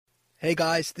Hey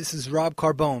guys, this is Rob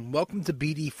Carbone. Welcome to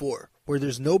BD4, where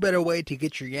there's no better way to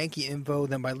get your Yankee info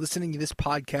than by listening to this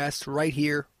podcast right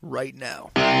here, right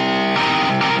now.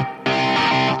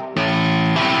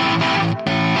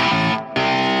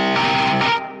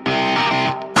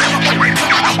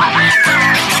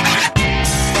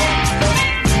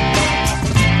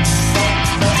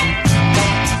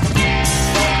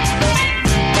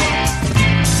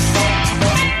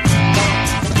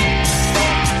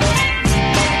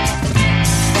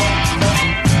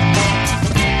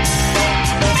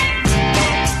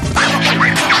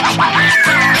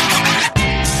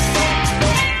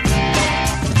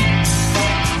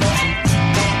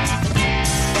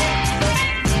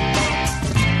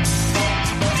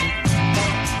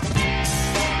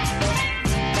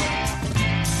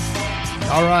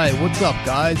 All right, what's up,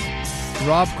 guys?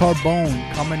 Rob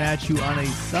Carbone coming at you on a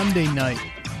Sunday night,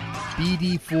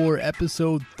 BD4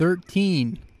 episode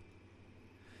 13.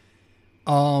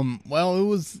 Well, it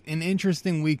was an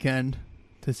interesting weekend,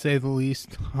 to say the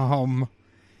least. The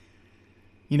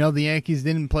Yankees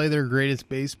didn't play their greatest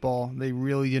baseball. They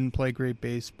really didn't play great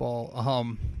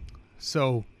baseball.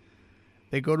 So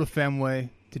they go to Fenway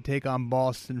to take on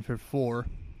Boston for 4.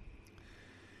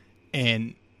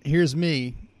 And here's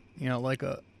me,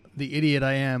 the idiot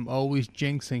I am, always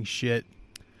jinxing shit.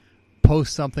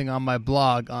 Post something on my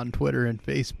blog on Twitter and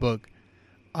Facebook.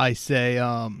 I say,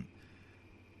 I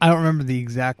don't remember the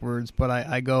exact words, but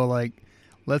I go like,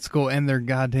 let's go end their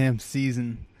goddamn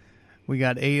season. We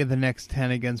got 8 of the next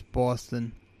 10 against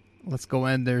Boston. Let's go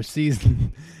end their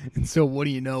season. And so what do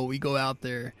you know? We go out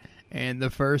there, and the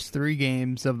first 3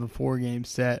 games of the 4-game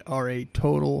set are a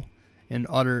total and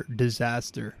utter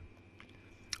disaster.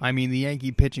 I mean, the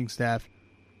Yankee pitching staff,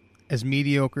 as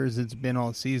mediocre as it's been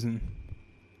all season,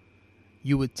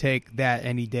 you would take that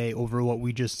any day over what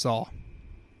we just saw.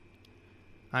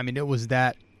 I mean, it was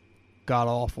that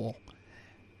god-awful.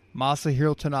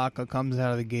 Masahiro Tanaka comes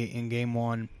out of the gate in Game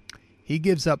 1. He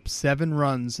gives up 7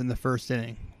 runs in the first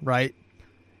inning, right?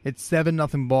 It's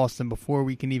 7-0 Boston before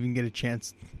we can even get a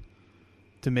chance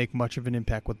to make much of an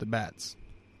impact with the bats.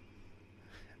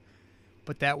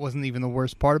 But that wasn't even the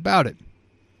worst part about it.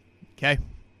 Okay?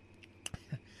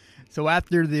 So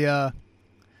after the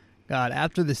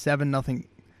 7-0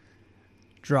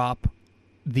 drop,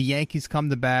 the Yankees come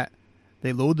to bat.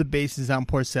 They load the bases on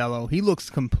Porcello. He looks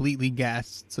completely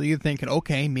gassed. So you're thinking,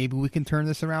 okay, maybe we can turn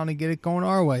this around and get it going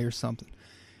our way or something.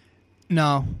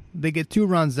 No, they get 2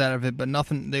 runs out of it, but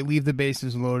nothing. They leave the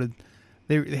bases loaded.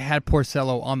 They had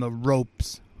Porcello on the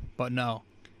ropes, but no.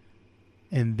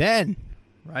 And then,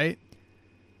 right?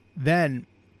 Then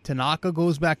Tanaka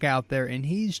goes back out there, and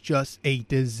he's just a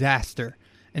disaster.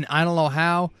 And I don't know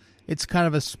how. It's kind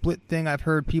of a split thing. I've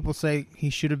heard people say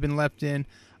he should have been left in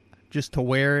just to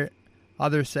wear it.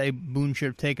 Others say Boone should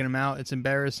have taken him out. It's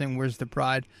embarrassing. Where's the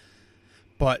pride?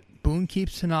 But Boone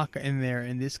keeps Tanaka in there,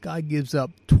 and this guy gives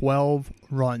up 12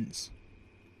 runs.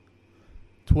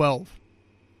 12.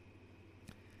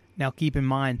 Now keep in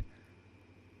mind,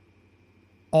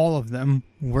 all of them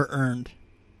were earned.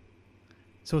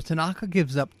 So Tanaka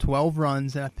gives up 12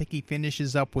 runs, and I think he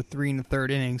finishes up with 3 in the third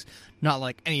innings. Not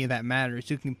like any of that matters.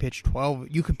 You can pitch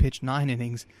 9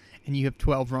 innings, and you have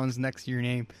 12 runs next to your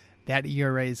name. That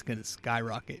ERA is going to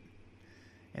skyrocket.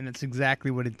 And that's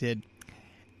exactly what it did.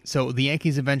 So the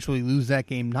Yankees eventually lose that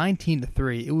game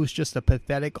 19-3. It was just a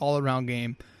pathetic all-around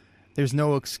game. There's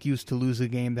no excuse to lose a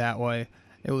game that way.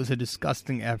 It was a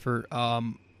disgusting effort.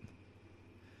 I'd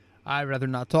rather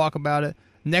not talk about it.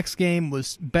 Next game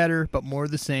was better, but more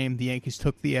of the same. The Yankees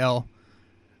took the L.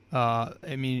 Last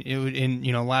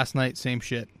night, same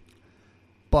shit.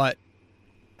 But,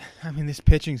 this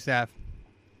pitching staff.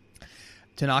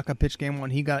 Tanaka pitched Game 1.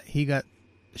 He got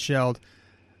shelled.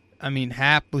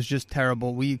 Happ was just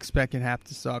terrible. We expected Happ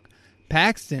to suck.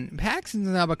 Paxton's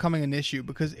now becoming an issue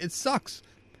because it sucks.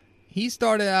 He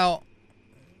started out.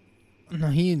 No,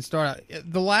 he didn't start out.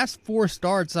 The last 4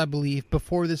 starts, I believe,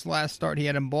 before this last start he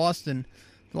had in Boston,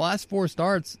 the last 4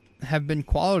 starts have been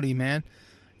quality, man.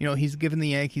 He's given the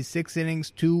Yankees 6 innings,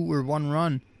 2 or 1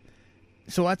 run.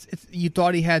 So you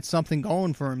thought he had something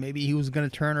going for him. Maybe he was going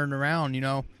to turn it around,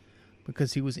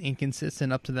 because he was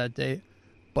inconsistent up to that date.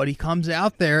 But he comes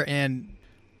out there and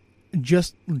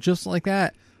just like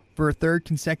that, for a 3rd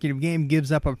consecutive game,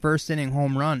 gives up a first inning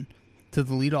home run to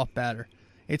the leadoff batter.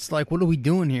 It's like, what are we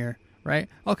doing here? Right?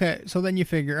 Okay, so then you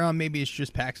figure, maybe it's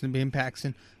just Paxton being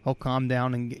Paxton. He'll calm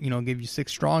down and, give you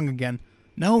 6 strong again.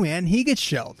 No, man, he gets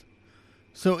shelled.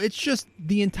 So it's just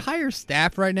the entire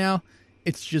staff right now,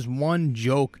 it's just one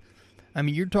joke.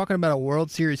 You're talking about a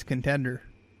World Series contender.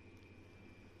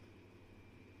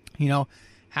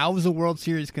 How is a World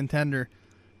Series contender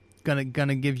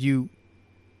gonna give you.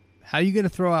 How are you gonna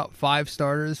throw out 5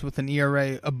 starters with an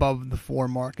ERA above the 4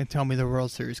 mark and tell me they're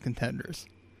World Series contenders?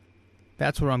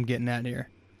 That's what I'm getting at here.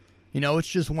 It's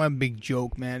just one big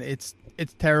joke, man. It's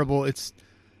terrible.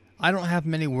 I don't have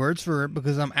many words for it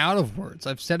because I'm out of words.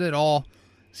 I've said it all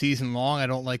season long. I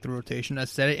don't like the rotation. I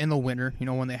said it in the winter,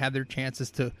 when they had their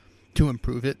chances to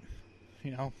improve it.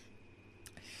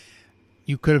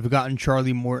 You could have gotten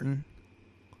Charlie Morton.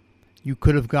 You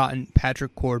could have gotten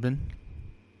Patrick Corbin.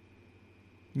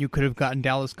 You could have gotten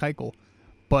Dallas Keuchel.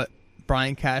 But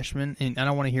Brian Cashman, and I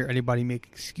don't want to hear anybody make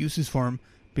excuses for him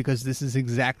because this is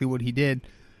exactly what he did.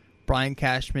 Brian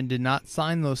Cashman did not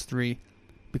sign those 3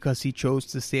 because he chose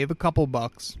to save a couple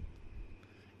bucks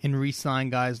and re-sign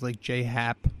guys like Jay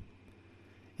Happ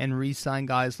and re-sign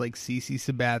guys like CC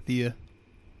Sabathia.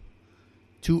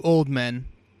 2 old men,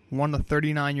 one a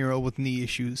 39-year-old with knee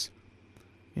issues,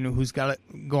 who's got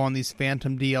to go on these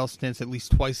phantom DL stints at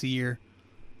least twice a year.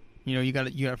 You got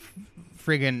to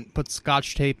friggin' put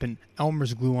scotch tape and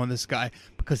Elmer's glue on this guy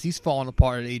because he's falling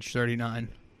apart at age 39.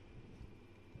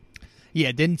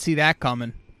 Yeah, didn't see that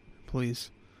coming.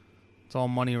 Please. It's all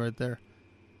money right there.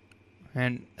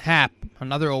 And Happ,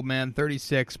 another old man,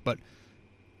 36, but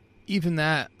even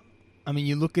that,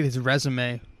 you look at his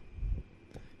resume,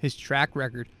 his track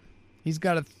record, he's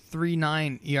got a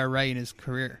 3.9 ERA in his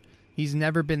career. He's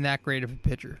never been that great of a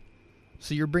pitcher.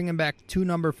 So you're bringing back 2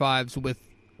 number 5s with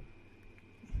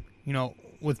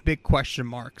big question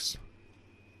marks.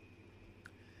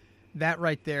 That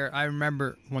right there, I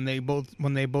remember when they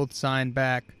both signed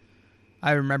back,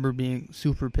 I remember being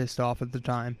super pissed off at the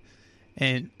time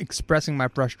and expressing my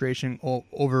frustration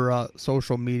over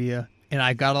social media, and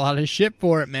I got a lot of shit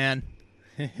for it, man.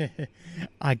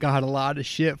 I got a lot of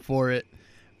shit for it,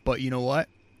 but you know what?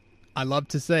 I love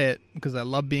to say it because I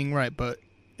love being right, but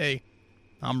hey,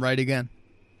 I'm right again.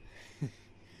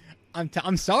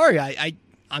 I'm sorry,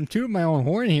 I'm tooting my own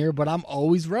horn here, but I'm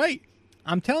always right.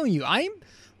 I'm telling you,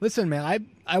 listen, man,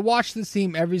 I watch this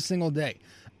team every single day.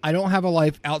 I don't have a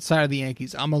life outside of the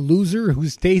Yankees. I'm a loser who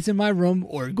stays in my room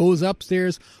or goes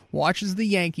upstairs, watches the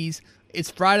Yankees.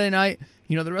 It's Friday night.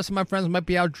 The rest of my friends might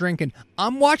be out drinking.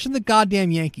 I'm watching the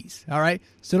goddamn Yankees, all right?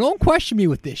 So don't question me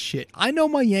with this shit. I know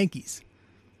my Yankees.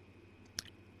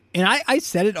 And I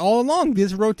said it all along.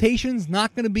 This rotation's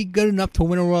not going to be good enough to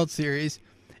win a World Series.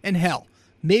 And hell,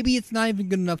 maybe it's not even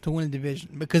good enough to win a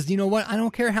division. Because you know what? I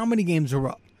don't care how many games are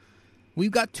up.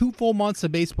 We've got 2 full months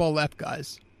of baseball left,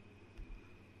 guys.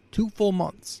 2 full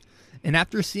months. And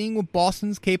after seeing what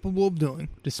Boston's capable of doing,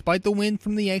 despite the win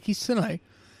from the Yankees tonight,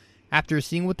 after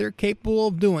seeing what they're capable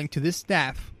of doing to this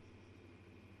staff,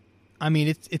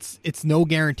 it's no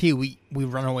guarantee we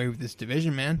run away with this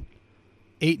division, man.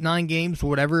 8-9 games,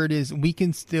 whatever it is, we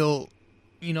can still,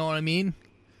 you know what I mean?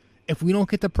 If we don't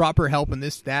get the proper help in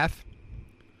this staff,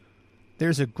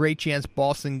 there's a great chance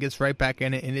Boston gets right back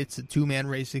in it, and it's a 2-man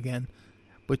race again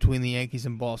between the Yankees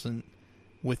and Boston,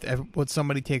 with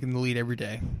somebody taking the lead every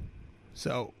day.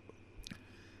 So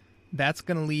that's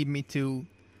going to lead me to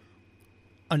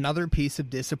another piece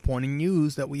of disappointing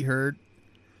news that we heard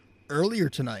earlier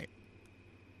tonight.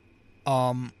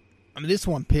 This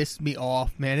one pissed me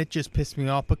off, man. It just pissed me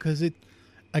off because it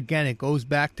goes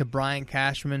back to Brian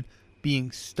Cashman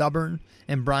being stubborn,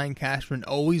 and Brian Cashman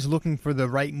always looking for the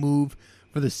right move,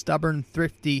 for the stubborn,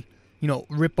 thrifty,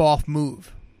 rip-off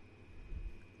move.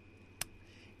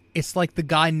 It's like the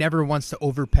guy never wants to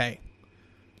overpay.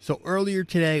 So earlier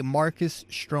today, Marcus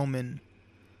Stroman,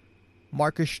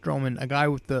 a guy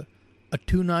with a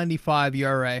 2.95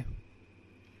 ERA,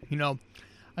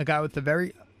 a guy with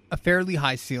a fairly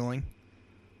high ceiling,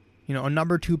 a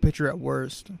number 2 pitcher at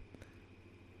worst.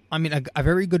 A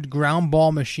very good ground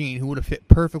ball machine who would have fit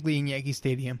perfectly in Yankee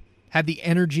Stadium, had the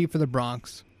energy for the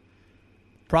Bronx.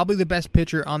 Probably the best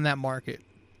pitcher on that market.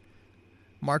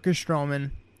 Marcus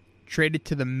Stroman traded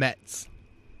to the Mets.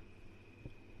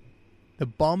 The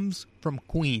bums from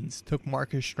Queens took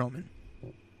Marcus Stroman.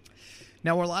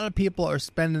 Now, a lot of people are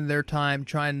spending their time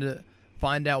trying to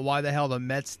find out why the hell the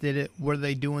Mets did it. What are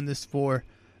they doing this for?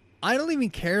 I don't even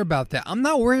care about that. I'm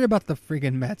not worried about the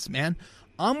friggin' Mets, man.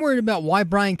 I'm worried about why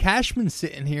Brian Cashman's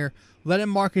sitting here letting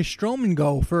Marcus Stroman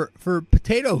go for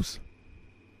potatoes.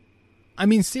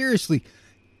 Seriously,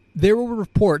 there were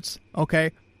reports,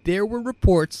 okay? There were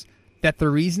reports that the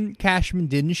reason Cashman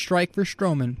didn't strike for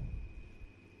Stroman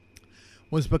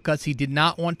was because he did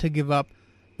not want to give up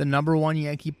the number 1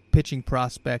 Yankee pitching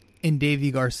prospect in Davy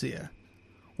Garcia,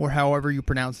 or however you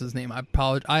pronounce his name. I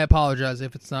apologize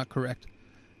if it's not correct.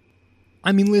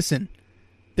 Listen,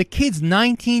 the kid's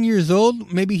 19 years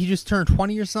old. Maybe he just turned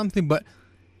 20 or something, but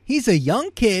he's a young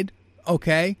kid,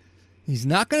 okay? He's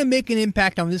not going to make an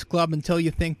impact on this club until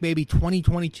you think maybe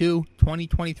 2022,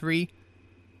 2023,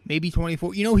 maybe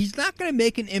 24. He's not going to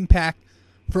make an impact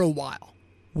for a while.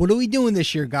 What are we doing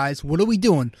this year, guys? What are we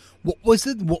doing? What was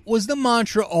the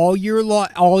mantra all year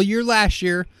last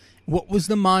year? What was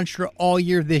the mantra all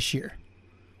year this year?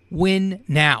 Win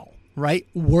now, right?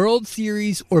 World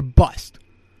Series or bust.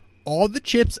 All the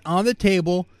chips on the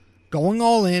table, going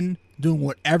all in, doing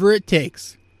whatever it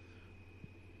takes.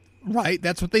 Right?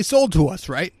 That's what they sold to us,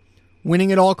 right?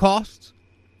 Winning at all costs.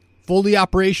 Fully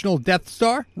operational Death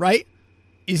Star, right?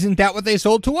 Isn't that what they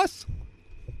sold to us?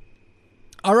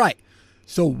 All right.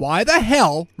 So why the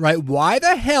hell, right? Why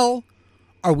the hell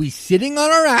are we sitting on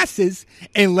our asses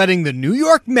and letting the New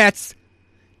York Mets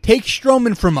take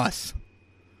Stroman from us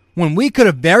when we could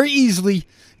have very easily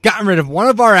gotten rid of one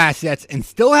of our assets and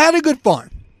still had a good farm,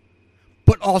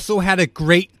 but also had a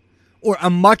great or a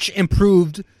much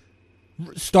improved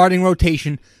starting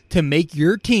rotation to make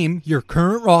your team, your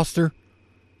current roster,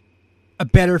 a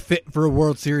better fit for a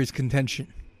World Series contention.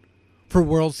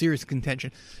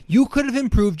 You could have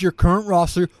improved your current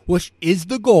roster, which was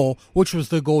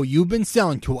the goal you've been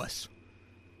selling to us,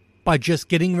 by just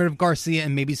getting rid of Garcia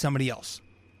and maybe somebody else.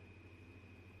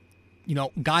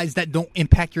 Guys that don't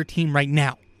impact your team right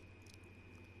now.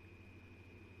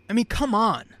 I mean, come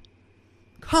on.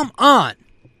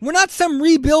 We're not some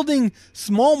rebuilding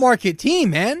small market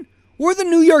team, man. We're the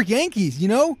New York Yankees,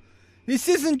 This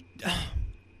isn't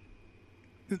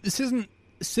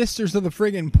Sisters of the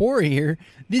friggin' Poor here.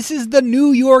 This is the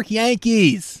New York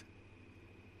Yankees.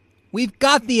 We've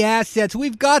got the assets.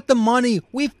 We've got the money.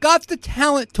 We've got the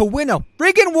talent to win a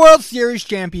friggin' World Series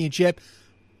championship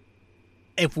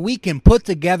if we can put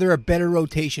together a better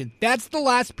rotation. That's the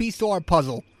last piece to our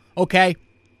puzzle, okay?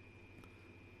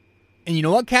 And you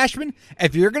know what, Cashman?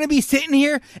 If you're going to be sitting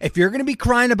here, if you're going to be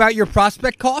crying about your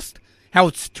prospect cost, how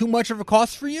it's too much of a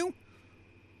cost for you,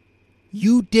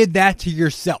 you did that to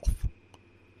yourself.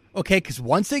 Okay, because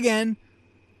once again,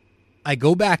 I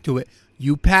go back to it.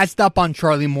 You passed up on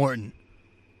Charlie Morton,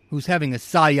 who's having a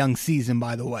Cy Young season,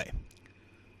 by the way.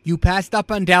 You passed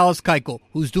up on Dallas Keuchel,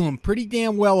 who's doing pretty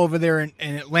damn well over there in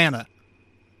Atlanta.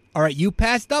 All right, you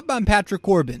passed up on Patrick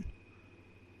Corbin,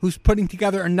 who's putting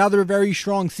together another very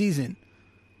strong season.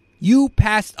 You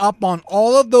passed up on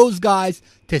all of those guys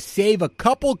to save a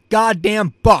couple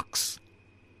goddamn bucks.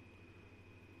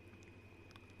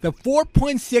 The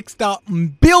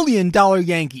 $4.6 billion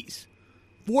Yankees.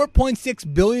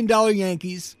 $4.6 billion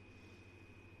Yankees.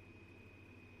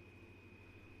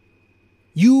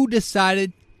 You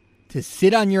decided to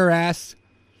sit on your ass,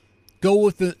 go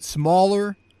with the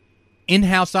smaller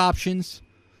in-house options,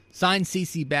 sign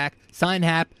CeCe back, sign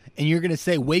Hap, and you're going to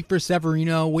say, wait for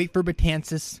Severino, wait for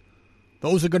Betances.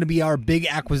 Those are going to be our big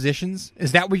acquisitions.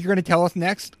 Is that what you're going to tell us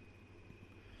next?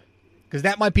 Because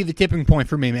that might be the tipping point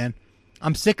for me, man.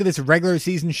 I'm sick of this regular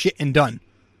season shit and done.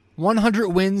 100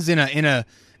 wins in a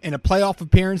playoff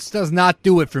appearance does not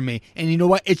do it for me. And you know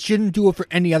what? It shouldn't do it for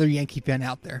any other Yankee fan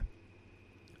out there.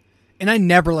 And I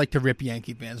never like to rip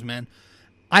Yankee fans, man.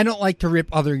 I don't like to rip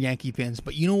other Yankee fans.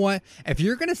 But you know what? If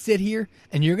you're going to sit here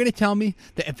and you're going to tell me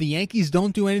that if the Yankees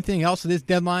don't do anything else at this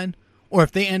deadline, or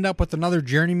if they end up with another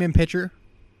journeyman pitcher,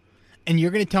 and you're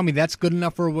going to tell me that's good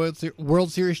enough for a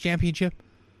World Series championship,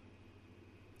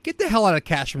 get the hell out of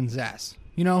Cashman's ass.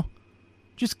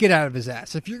 Just get out of his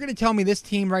ass. If you're going to tell me this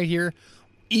team right here,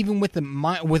 even with a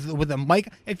Mike,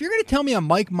 if you're going to tell me a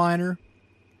Mike Minor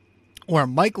or a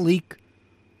Mike Leake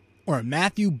or a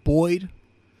Matthew Boyd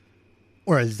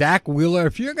or a Zach Wheeler,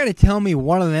 if you're going to tell me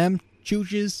one of them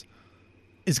chooches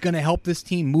is going to help this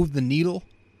team move the needle,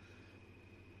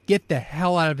 get the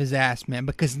hell out of his ass, man,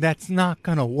 because that's not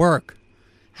going to work.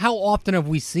 How often have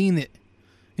we seen it?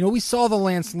 We saw the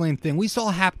Lance Lynn thing. We saw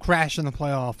Hap crash in the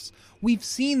playoffs. We've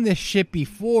seen this shit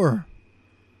before.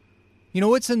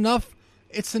 It's enough.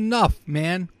 It's enough,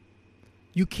 man.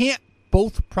 You can't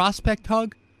both prospect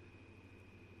hug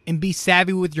and be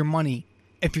savvy with your money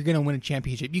if you're going to win a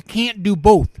championship. You can't do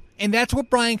both. And that's what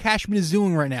Brian Cashman is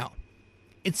doing right now.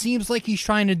 It seems like he's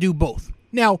trying to do both.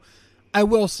 Now, I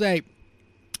will say,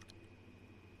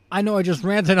 I know I just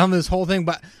ranted on this whole thing,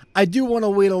 but I do want to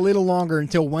wait a little longer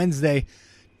until Wednesday,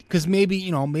 because maybe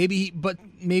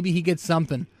he gets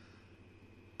something.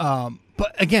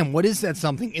 But again, what is that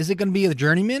something? Is it going to be a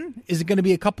journeyman? Is it going to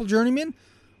be a couple journeymen?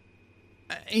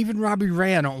 Even Robbie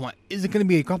Ray, I don't want. Is it going to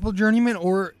be a couple journeymen,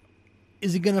 or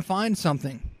is he going to find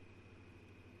something?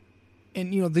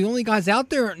 And the only guys out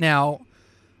there now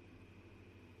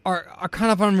are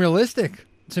kind of unrealistic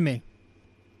to me.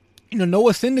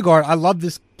 Noah Syndergaard, I love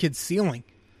this kid's ceiling.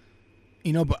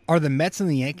 But are the Mets and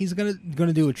the Yankees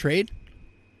gonna do a trade?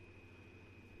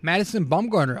 Madison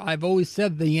Bumgarner. I've always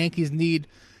said the Yankees need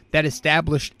that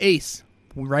established ace,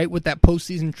 right, with that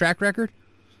postseason track record.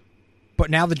 But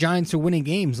now the Giants are winning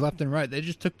games left and right. They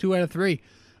just took 2 out of 3.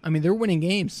 I mean, they're winning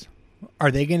games.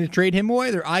 Are they going to trade him away,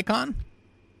 their icon?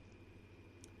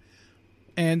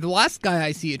 And the last guy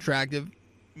I see attractive,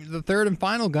 the third and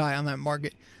final guy on that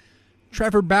market,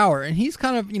 Trevor Bauer. And he's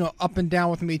kind of, up and down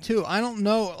with me too. I don't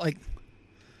know, I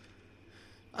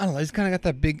don't know. He's kind of got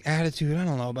that big attitude. I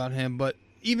don't know about him. But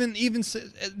even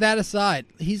that aside,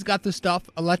 he's got the stuff,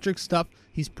 electric stuff.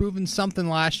 He's proven something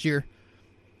last year.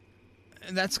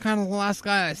 And that's kind of the last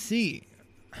guy I see.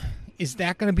 Is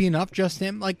that going to be enough? Just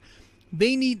him?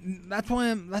 They need. That's why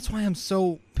I'm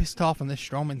so pissed off on this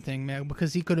Stroman thing, man.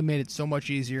 Because he could have made it so much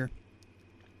easier.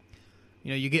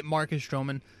 You get Marcus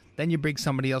Stroman, then you bring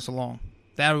somebody else along.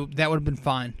 That would have been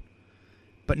fine.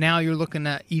 But now you're looking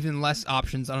at even less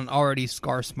options on an already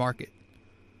scarce market.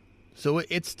 So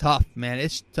it's tough, man.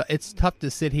 It's tough to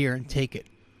sit here and take it.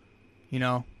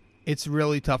 It's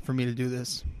really tough for me to do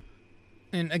this.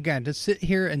 And again, to sit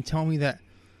here and tell me that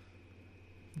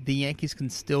the Yankees can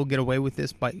still get away with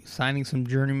this by signing some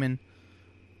journeyman.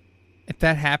 If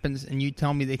that happens and you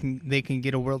tell me they can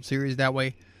get a World Series that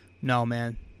way, no,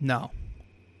 man, no.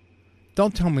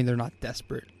 Don't tell me they're not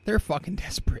desperate. They're fucking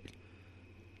desperate.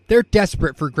 They're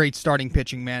desperate for great starting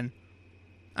pitching, man.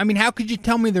 I mean, how could you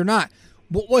tell me they're not?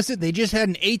 What was it? They just had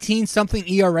an 18-something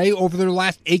ERA over their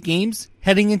last 8 games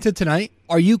heading into tonight?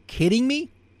 Are you kidding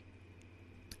me?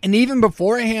 And even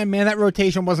beforehand, man, that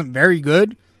rotation wasn't very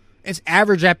good. It's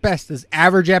average at best. Does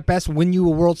average at best win you a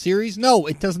World Series? No,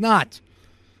 it does not.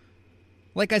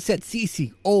 Like I said,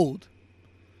 CeCe, old.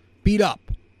 Beat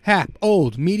up. Happ,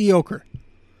 old. Mediocre.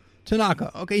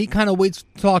 Tanaka, okay, he kind of waits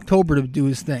till October to do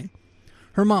his thing.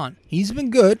 Herman, he's been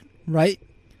good, right?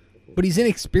 But he's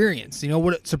inexperienced.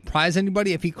 Would it surprise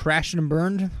anybody if he crashed and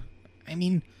burned? I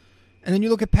mean, and then you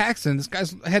look at Paxton. This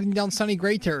guy's heading down Sonny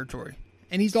Gray territory.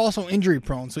 And he's also injury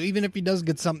prone. So even if he does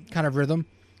get some kind of rhythm,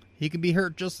 he can be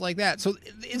hurt just like that. So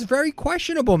it's very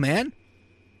questionable, man.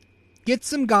 Get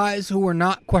some guys who are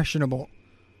not questionable.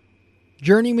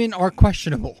 Journeymen are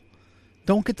questionable.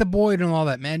 Don't get the Boyd and all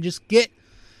that, man. Just get...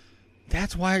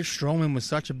 That's why Stroman was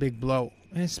such a big blow.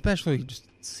 And especially just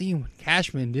seeing what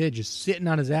Cashman did, just sitting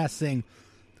on his ass saying,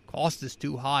 the cost is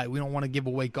too high. We don't want to give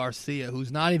away Garcia,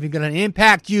 who's not even going to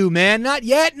impact you, man. Not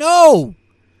yet. No.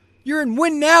 You're in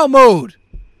win now mode.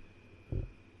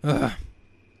 Ugh.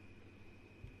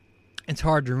 It's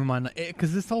hard to ruin my night.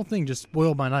 Because this whole thing just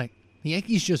spoiled my night. The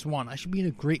Yankees just won. I should be in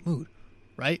a great mood,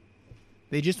 right?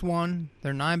 They just won.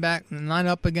 They're 9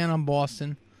 up again on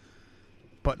Boston.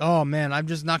 But, oh, man, I'm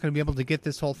just not going to be able to get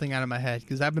this whole thing out of my head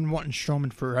because I've been wanting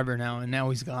Stroman forever now, and now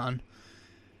he's gone.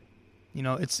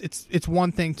 It's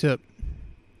one thing to...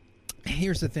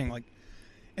 Here's the thing.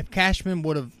 If Cashman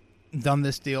would have done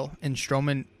this deal and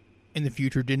Stroman in the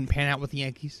future didn't pan out with the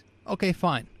Yankees, okay,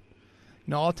 fine.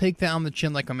 I'll take that on the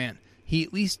chin like a man. He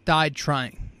at least died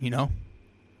trying,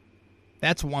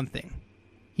 That's one thing.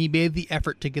 He made the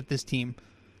effort to get this team.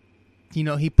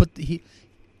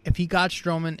 If he got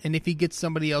Stroman, and if he gets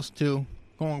somebody else too,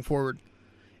 going forward,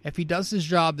 if he does his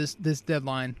job this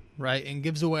deadline, right, and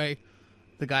gives away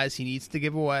the guys he needs to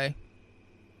give away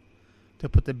to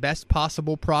put the best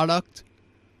possible product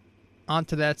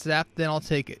onto that staff, then I'll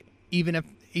take it. Even if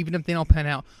they don't pan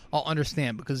out, I'll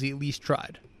understand because he at least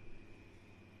tried.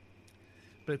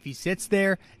 But if he sits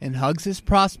there and hugs his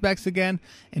prospects again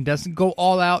and doesn't go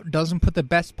all out, doesn't put the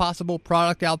best possible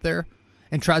product out there,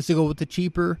 and tries to go with the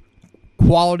cheaper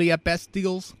quality at best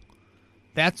deals,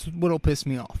 that's what'll piss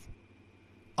me off.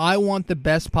 I want the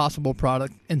best possible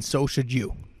product, and so should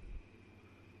you.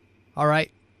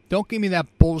 Alright? Don't give me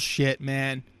that bullshit,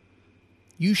 man.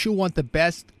 You should want the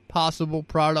best possible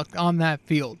product on that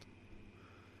field.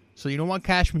 So you know what,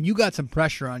 Cashman? You got some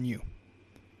pressure on you.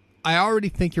 I already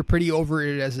think you're pretty over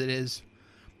it as it is.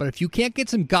 But if you can't get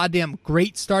some goddamn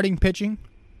great starting pitching,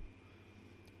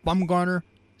 Bumgarner,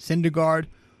 Syndergaard,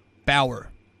 Bauer,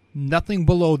 nothing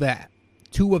below that.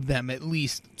 2 of them, at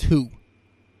least 2.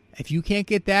 If you can't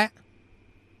get that,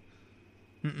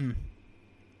 you'll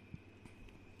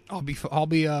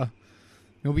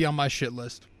be on my shit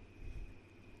list.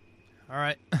 All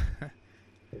right.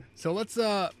 So let's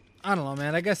I don't know,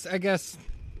 man. I guess I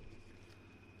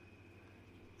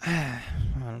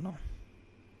don't know.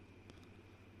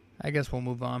 I guess we'll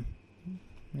move on.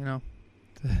 We'll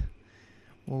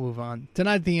move on.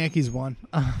 Tonight the Yankees won.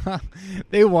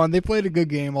 They won. They played a good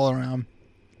game all around.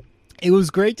 It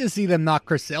was great to see them knock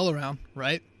Chris Sale around,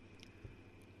 right?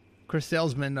 Chris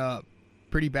Sale's been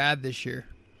pretty bad this year.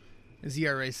 His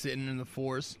ERA sitting in the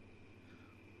 4s.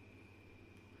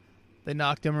 They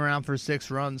knocked him around for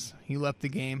 6 runs. He left the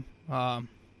game. I'm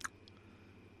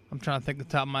trying to think off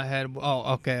the top of my head.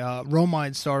 Oh, okay.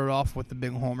 Romine started off with the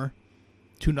big homer.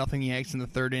 2-0 Yanks in the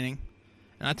 3rd inning.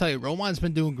 And I tell you, Romine's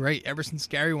been doing great ever since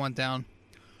Gary went down.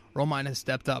 Romine has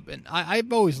stepped up. And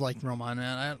I've always liked Romine,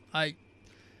 man. I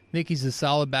think he's a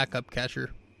solid backup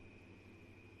catcher.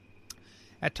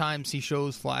 At times, he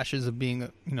shows flashes of being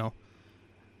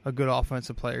a good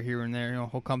offensive player here and there.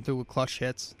 He'll come through with clutch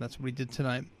hits. That's what he did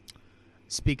tonight.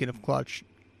 Speaking of clutch,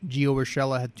 Gio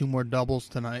Urshela had 2 more doubles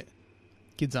tonight.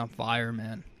 Kid's on fire,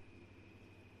 man.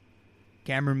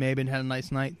 Cameron Maybin had a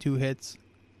nice night, 2 hits.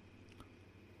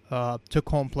 Took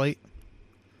home plate.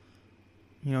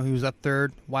 He was up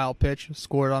third, wild pitch,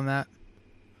 scored on that.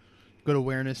 Good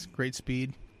awareness, great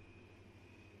speed.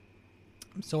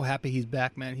 I'm so happy he's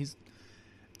back, man. He's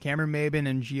Cameron Maybin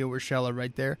and Gio Urshela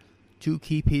right there. 2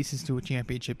 key pieces to a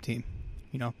championship team.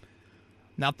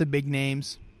 Not the big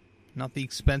names, not the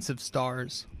expensive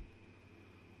stars.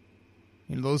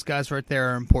 Those guys right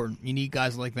there are important. You need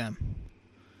guys like them.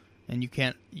 And you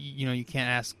can't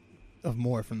ask of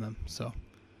more from them. So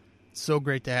it's so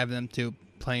great to have them too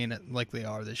playing it like they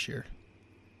are this year.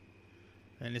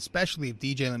 And especially if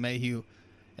DJ LeMahieu,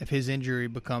 if his injury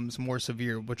becomes more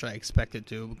severe, which I expect it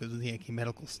to because the Yankee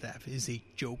medical staff is a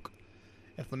joke.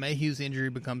 If LeMahieu's injury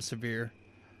becomes severe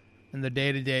and the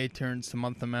day-to-day turns to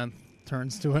month-to-month,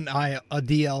 turns to a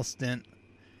DL stint,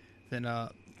 then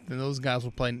those guys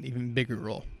will play an even bigger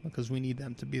role because we need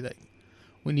them to be that.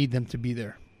 We need them to be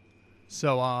there.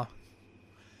 So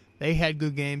they had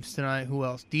good games tonight. Who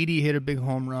else? Didi hit a big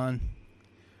home run.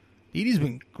 Didi's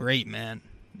been great, man.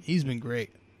 He's been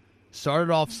great.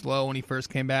 Started off slow when he first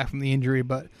came back from the injury,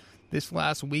 but this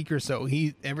last week or so,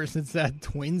 ever since that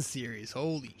Twins series,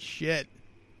 holy shit.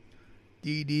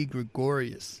 Didi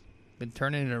Gregorius. Been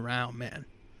turning it around, man.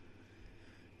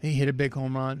 He hit a big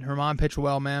home run. Herman pitched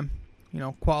well, man.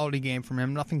 Quality game from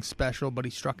him. Nothing special, but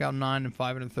he struck out 9 and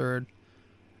 5 1/3.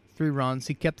 3 runs.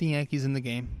 He kept the Yankees in the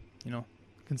game.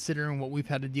 Considering what we've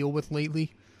had to deal with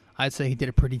lately, I'd say he did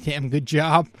a pretty damn good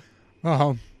job.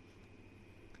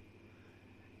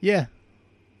 Yeah.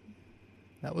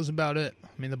 That was about it. I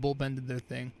mean, the bullpen did their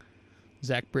thing.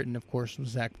 Zach Britton, of course, was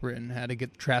Zach Britton. Had to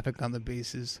get traffic on the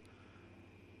bases.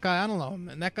 Guy, I don't know,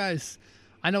 man. That guy's...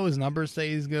 I know his numbers say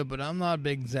he's good, but I'm not a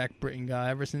big Zach Britton guy.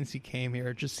 Ever since he came here,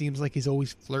 it just seems like he's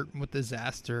always flirting with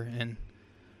disaster, and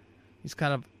he's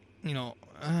kind of, I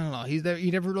don't know.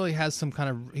 He never really has some kind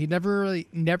of... He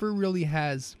never really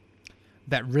has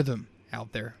that rhythm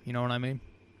out there. You know what I mean?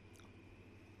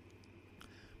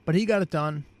 But he got it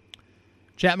done.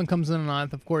 Chapman comes in the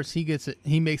 9th. Of course, he gets it.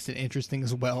 He makes it interesting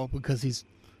as well because he's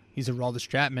Aroldis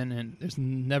Chapman, and there's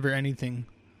never anything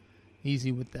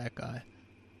easy with that guy.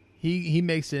 He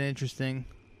makes it interesting.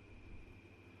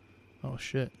 Oh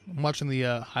shit! I'm watching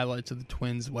the highlights of the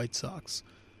Twins White Sox.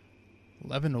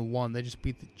 11-1. They just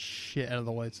beat the shit out of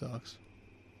the White Sox.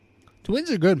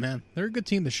 Twins are good, man. They're a good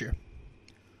team this year.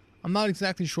 I'm not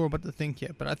exactly sure what to think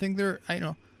yet, but I think they're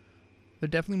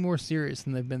definitely more serious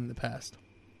than they've been in the past.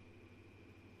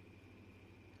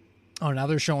 Oh, now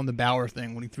they're showing the Bauer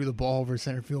thing when he threw the ball over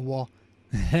center field wall.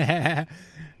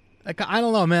 I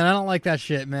don't know, man. I don't like that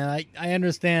shit, man. I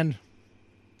understand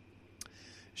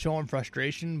showing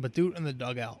frustration, but do it in the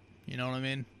dugout. You know what I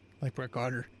mean? Like Brett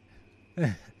Carter.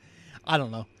 I don't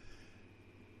know.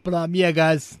 But, yeah,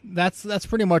 guys, that's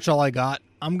pretty much all I got.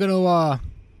 I'm going to,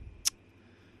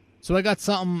 so I got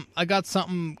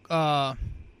something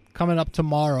coming up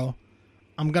tomorrow.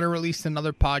 I'm going to release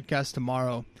another podcast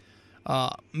tomorrow.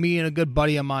 Me and a good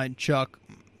buddy of mine,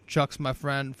 Chuck's my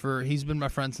friend he's been my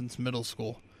friend since middle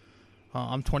school.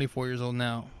 I'm 24 years old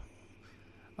now.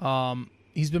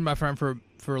 He's been my friend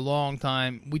for a long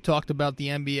time. We talked about the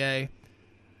NBA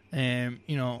and,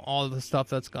 all of the stuff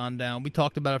that's gone down. We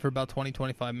talked about it for about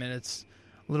 20-25 minutes,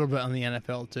 a little bit on the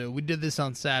NFL too. We did this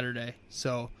on Saturday,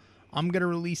 so I'm going to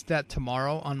release that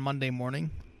tomorrow on Monday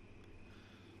morning.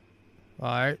 All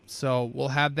right, so we'll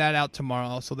have that out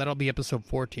tomorrow. So that'll be episode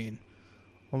 14.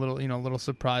 A little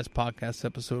surprise podcast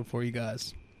episode for you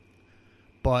guys.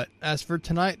 But as for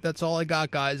tonight, that's all I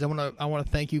got, guys. I want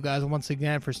to thank you guys once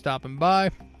again for stopping by.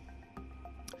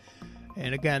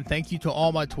 And again, thank you to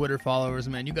all my Twitter followers,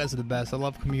 man. You guys are the best. I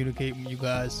love communicating with you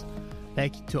guys.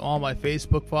 Thank you to all my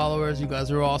Facebook followers. You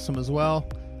guys are awesome as well.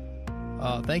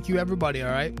 Thank you, everybody,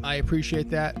 all right? I appreciate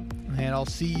that. And I'll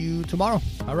see you tomorrow.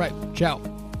 All right,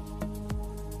 ciao.